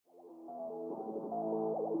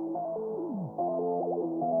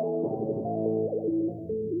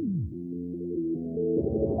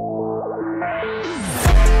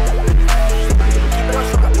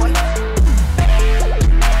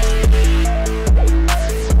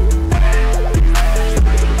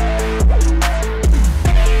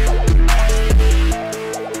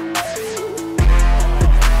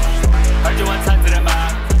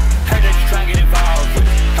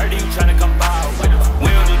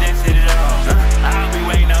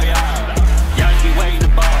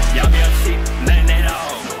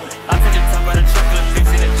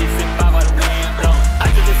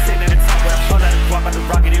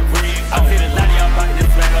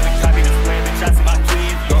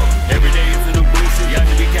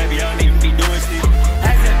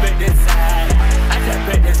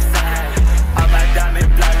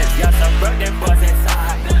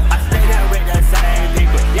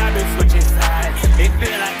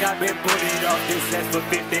I've been putting off this ass for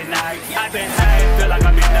 50 nights. I've been high, feel like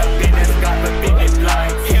I'm in the business, got for 50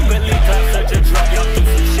 flights. Can't believe I'm such a drug, y'all do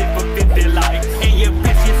some shit for 50 likes. And your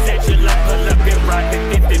bitch, you said you love, pull up and rock the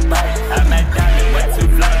 50 bites. I'm at Diamond, way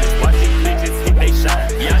too flawless, watch these bitches hit they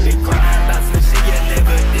shot. Y'all been crying about some shit you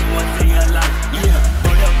never did once in your life. Yeah,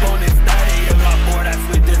 put up on this study, you got bored, I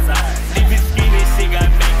switch design. If it's skinny, she got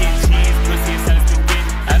making cheese, pussy sounds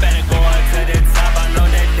spaghetti. I better go on to the top, I know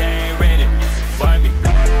that they ain't ready. For me,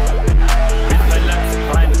 bitch, my love's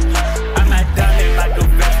funny. I'm at Diamond like a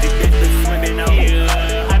vesty, bitch, been swimming on.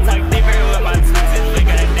 Yeah, I talk different with my twins, we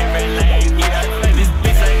got a different lane. Yeah, this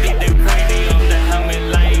bitch, I think they crazy on the helmet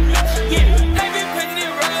lane. Yeah, I been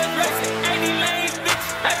president Rolls Royce, 80 lanes, bitch.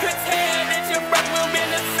 I could tell that your broke will be in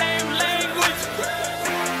the same language.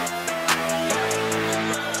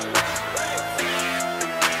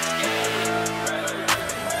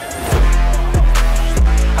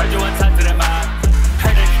 Heard you want to talk to them out.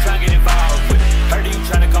 Heard that you tryna get involved with it. Heard that you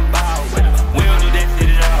tryna come ball with it. We don't do that shit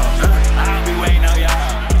at all. I don't be waiting on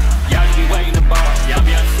y'all. Y'all just be waiting to ball. Y'all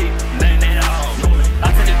be on shit, nothing at all. I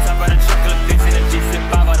took the top of the truck of the bitch in the G6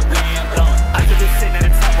 5 out the wind blowing. I just been sitting at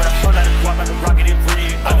the top with a whole lot of guap like a rocket and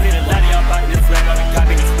bread. I hit a lot of y'all biting this swag. I've been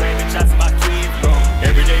copying this swag and shots to my kids, bro.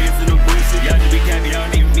 Every day it's a new bullshit. Y'all just be capping, y'all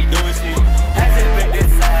don't even be doing shit. I just bet this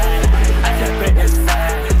side. I just bet this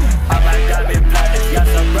side. I might got been blinded. Y'all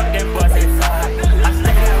some rock them boys inside. I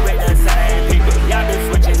stay there with the same people. Y'all been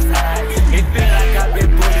switching sides. It feel like I've been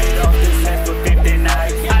putting off this ass for 50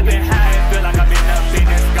 nights. I've been high and feel like I'm in the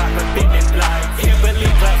business, got for 50 flights. Can't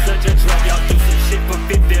believe I'm such a drug, y'all do some shit for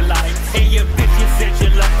 50 likes. And your bitch, you said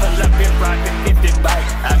you love, pull up and rock the 50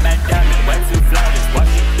 bites. I'm at Diamond, way too flawless, watch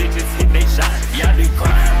these bitches hit they shot. Y'all be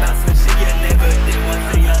crying about some shit you never did once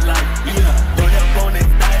in your life. Yeah, put up on this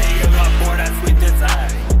study, you got bored, I switch the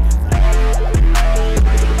time.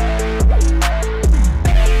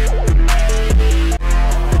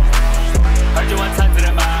 Heard you want to talk to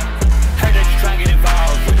them out. Heard that you tryna get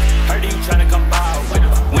involved with it. Heard that you tryna come ball with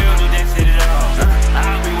it. We don't do that shit at all. I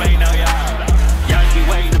don't be waiting on y'all. Y'all just be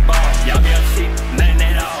waiting to ball. Y'all be on shit, nothing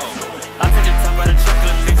at all. I took the top of the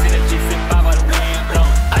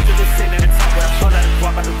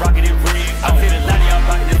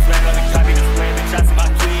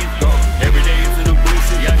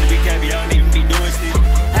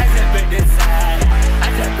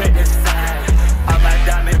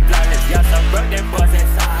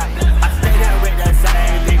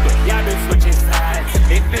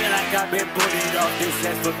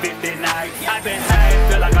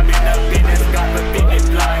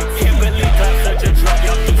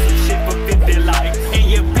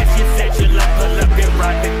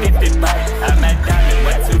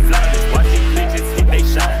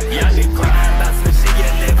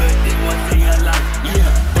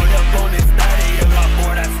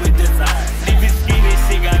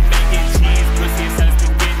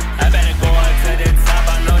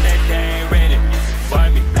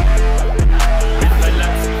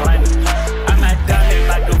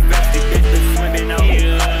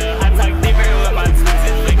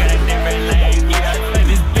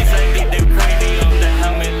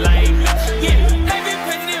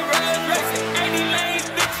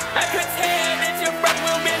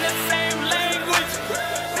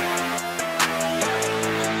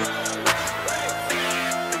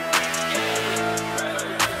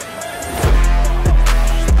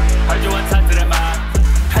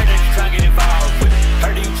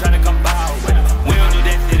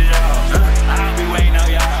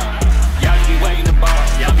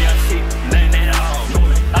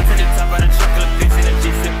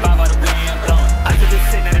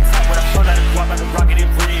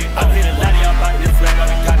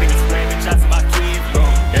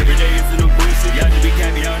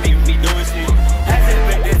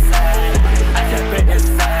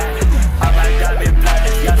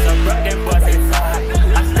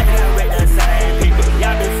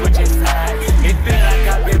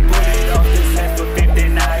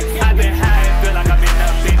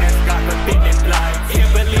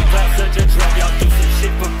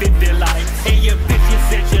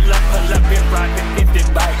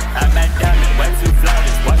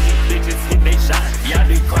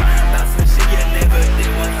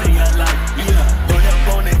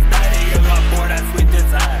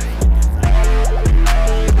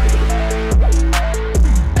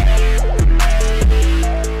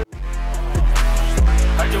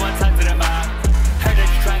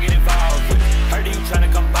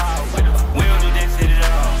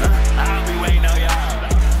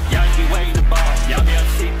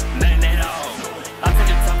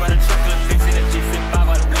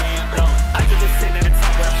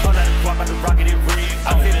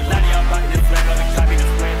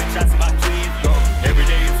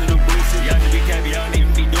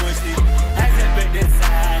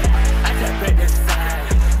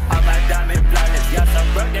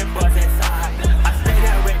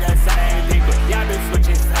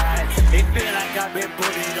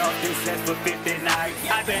sets for 50 nights.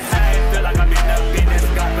 I've been high, feel like I'm in the business,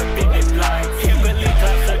 got for 50 flights. Can't believe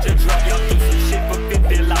I'm such a drug, y'all do some shit for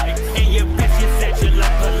 50 likes. And your bitch, you said you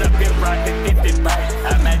love, pull up and rock the 50 bites.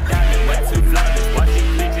 I'm at Diamond, way too flawless, watch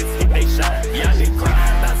these bitches hit they shine. Y'all be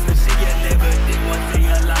crying about some shit you never did once in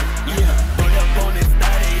your life. Yeah, put up on this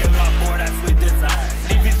 30, you're on board, I switch design.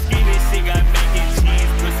 If it's skinny, she got making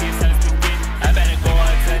cheese, pussy and some spaghetti. I better go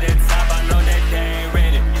on to the top, I know that they ain't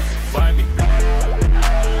ready for me.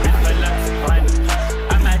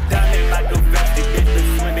 I'm at Diamond like a vested bitch been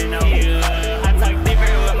swimming on. Yeah, I talk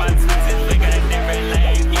different with my twins and look at a different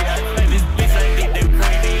lane. Yeah, this bitch I think they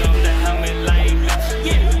crazy on the helmet lane.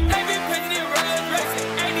 Yeah, David President Rolls Royce,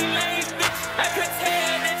 80 lanes, bitch. I could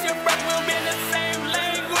tell that your brother will be in the same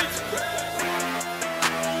language.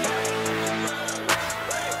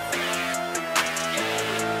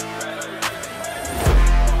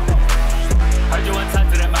 Heard you want to talk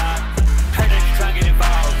to them out. Heard that you tryna get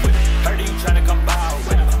involved with it. Heard that you tryna come ball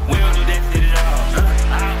with it. We don't do that shit at all.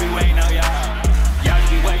 I'll be waiting on y'all. Y'all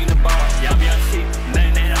just be waiting to ball. Y'all be on shit,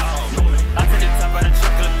 nothing at all. I took the top of the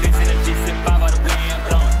truck of the bitch in the G6 5 out the wind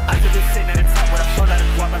blowing. I just been sitting at the top with a whole lot of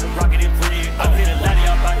guap out the rocket and bread. I see a lot of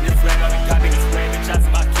y'all about this swag. I've been copying this swag and shots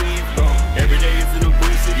of my kids, bro. Every day it's a new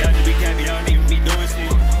bullshit. Y'all just be capping, y'all don't even be doing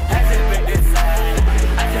shit. I just bet this side.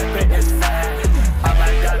 I just bet this side. I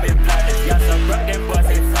might diamond platinum. Y'all some broke them boys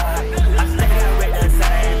inside. I stay down with the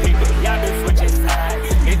same people. Y'all been switching sides.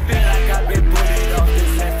 It feel like I've been putting off this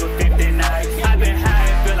set for 50 nights. I've been high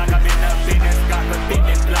and feel like I'm in the business, got for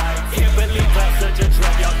 50 flights. Can't believe I'm such a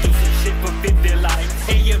drug, y'all do some shit for 50 likes.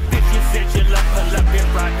 And your bitch, you said you love, pull up and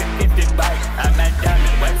rock the 50 bites. I'm at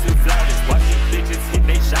Diamond, way too flawless, watch these bitches hit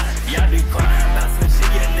they shine. Y'all be crying about some shit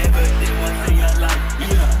you never did once in your life.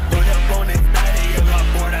 Yeah, put up on this 30, you're on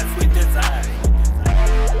board, I switch the time.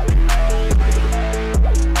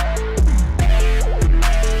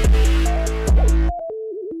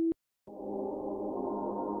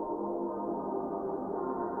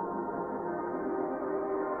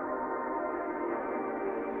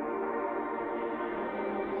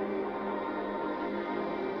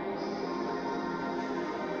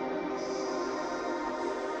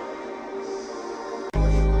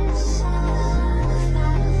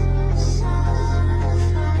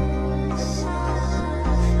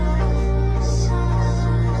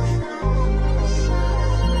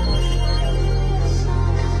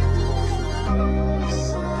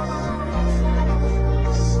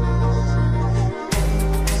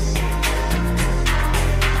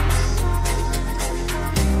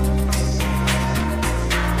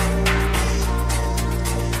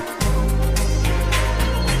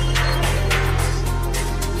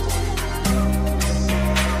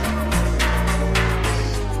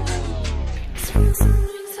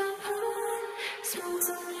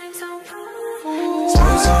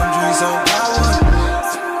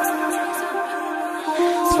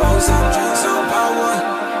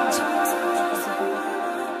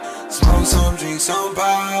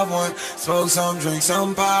 Smoke some, drink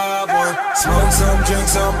some, pop one. Smoke some, drink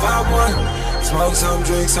some, pop one. Smoke some,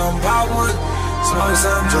 drink some, pop one. Smoke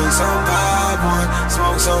some, drink some, pop one.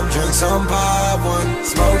 Smoke some, drink some, pop one.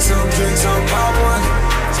 Smoke some, drink some, pop one.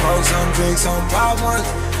 Smoke some, drink some, pop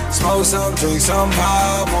one. Smoke some, drink some,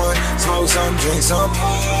 pop one. Smoke some, drink some,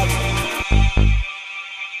 pop one.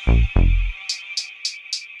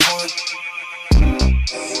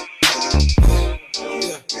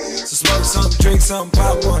 Smoke some, drink some,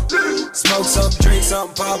 pop one. Smoke some, drink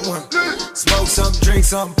some, pop one. Smoke some, drink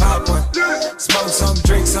some, pop one. Smoke some,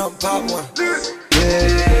 drink some, pop one.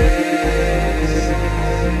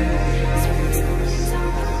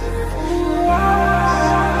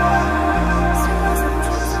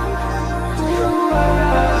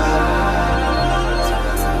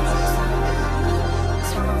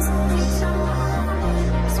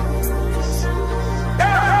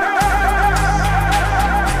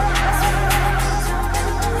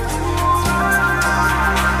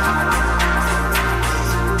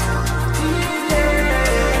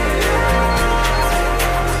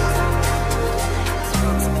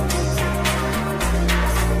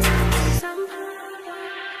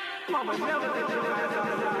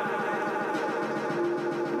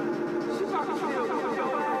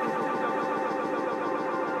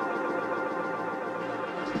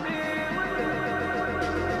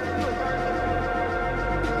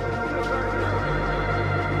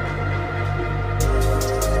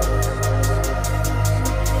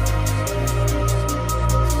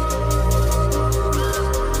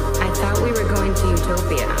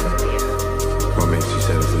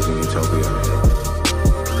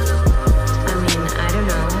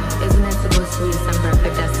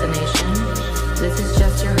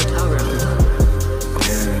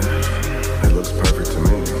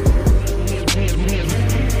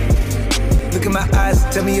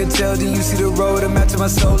 me a tell, then you see the road. I'm out to my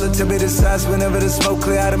soul, a tip of the size. Whenever the smoke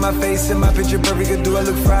clear out of my face and my picture perfect, do I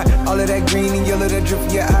look fried? All of that green and yellow that drip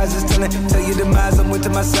from your eyes is telling. Tell your demise, I'm with to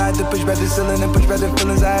my side to push back the ceiling and push back the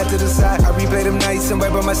feelings I had to the side. I replay them nights and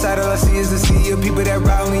right by my side, all I see is the sea of people that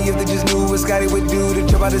ride me. If they just knew what Scotty would do to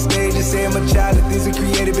jump out the stage and say I'm a child. The things I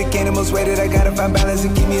created became the most way that I gotta find balance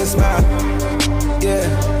and keep me a smile. Yeah,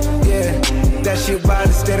 yeah. That shit wild,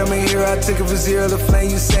 instead I'm a hero. I took it from zero to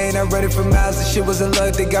flame. You saying I read it for miles. The shit wasn't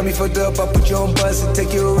luck, they got me fucked up. I put you on bus and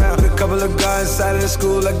take you around. With a couple of guys inside of the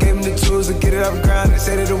school, I gave them the tools to get it off the ground. They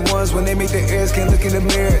say they're the ones when they make their ears can't look in the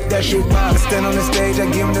mirror. That shit wild. I stand on the stage, I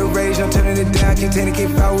give them the rage. I'm turning it down, contain it,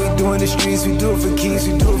 can't foul. We do in the streets, we do it for keys,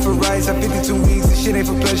 we do it for rights. I'm 52 weeks, this shit ain't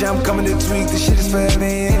for pleasure, I'm coming to tweak. This shit is forever,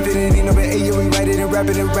 infinity, no but hey, we write it and wrap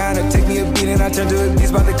it around. I take me a beat and I turn to a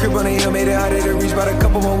beast. Bought the crib on the hill, made it harder to reach. Bought a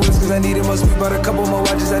couple more wheels cause I needed more speed. Bought a couple more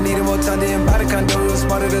watches, I needed more time to buy the condo. It was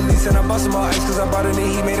smarter to lease and I bought some more ice cause I bought it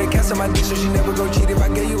and he made a cast on my dish so she never go cheat. If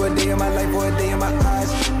I gave you a day of my life or a day in my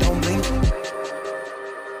eyes, don't